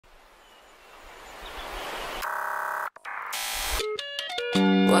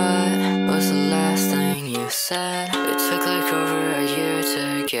What was the last thing you said? It took like over a year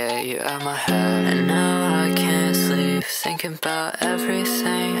to get you out my head, and now I can't sleep thinking about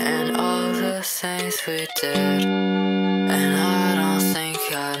everything and all the things we did. And I don't think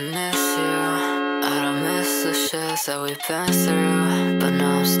I miss you, I don't miss the shit that we've been through. But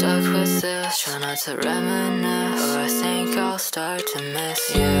now I'm stuck with this, try not to reminisce, or I think I'll start to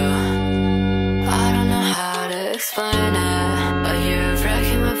miss you. I don't know how to explain it, a year of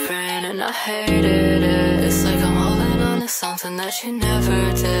wrecking my brain and I hated it. It's like I'm holding on to something that you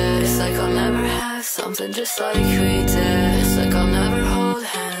never did. It's like I'll never have something just like we did. It's like I'll never hold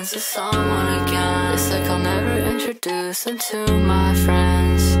hands with someone again. It's like I'll never introduce them to my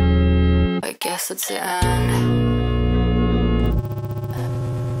friends. I guess it's the end.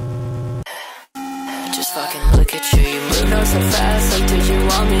 Just fucking look at you, you moved on so fast. Like, did you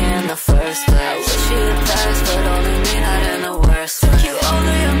want me in the first place? I wish you the best, but only me, not in the worst way. Took you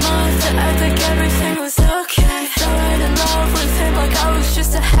over a month to act like everything was okay. Fell right in love with him like I was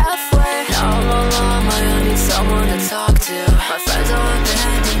just a halfway. Now I'm alone, I need someone to talk to. My friends all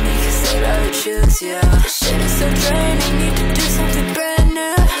abandon me cause they'd rather choose you. This shit is so draining, need to do something brand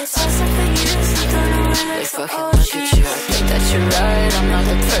new. It's all something new, something new. Like, fucking look at you, I think that you're right. I'm not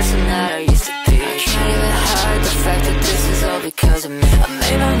the person that I used to be. I can't even hide the fact that this is all because of me. I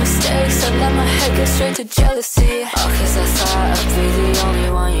made my mistakes, I let my head go straight to jealousy. All cause I thought I'd be the only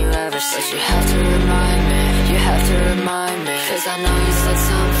one you ever see. But you have to remind me, you have to remind me, cause I know you said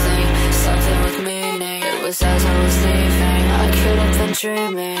something with meaning. It was as I was leaving, I could have been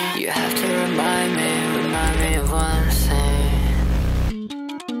dreaming. You have to remind me of one thing.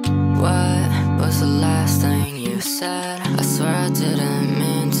 What was the last thing you said? I swear I didn't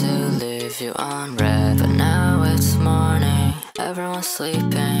mean to leave you on red, but now it's morning, everyone's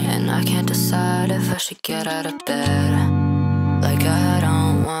sleeping, and I can't decide if I should get out of bed. Like, I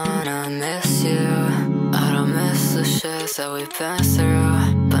don't wanna miss you, I don't miss the shit that we've been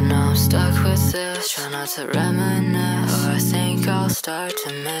through. But now I'm stuck with this, try not to reminisce, or I think I'll start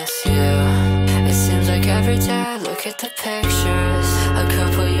to miss you. It seems like every day I look at the pictures, a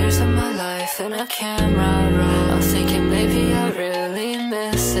couple years of my life in a camera roll. I'm thinking maybe I really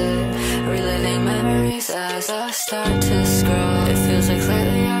miss it, reliving memories as I start to scroll. It feels like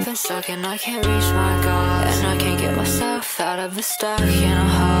lately I've been stuck and I can't reach my goals, and I can't get myself out of the stuck in a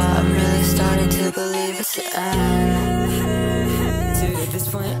hole. I'm really starting to believe it's the end. Dude, at this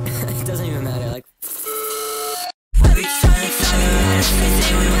point, it doesn't even matter, like, we be trying to tell you how to say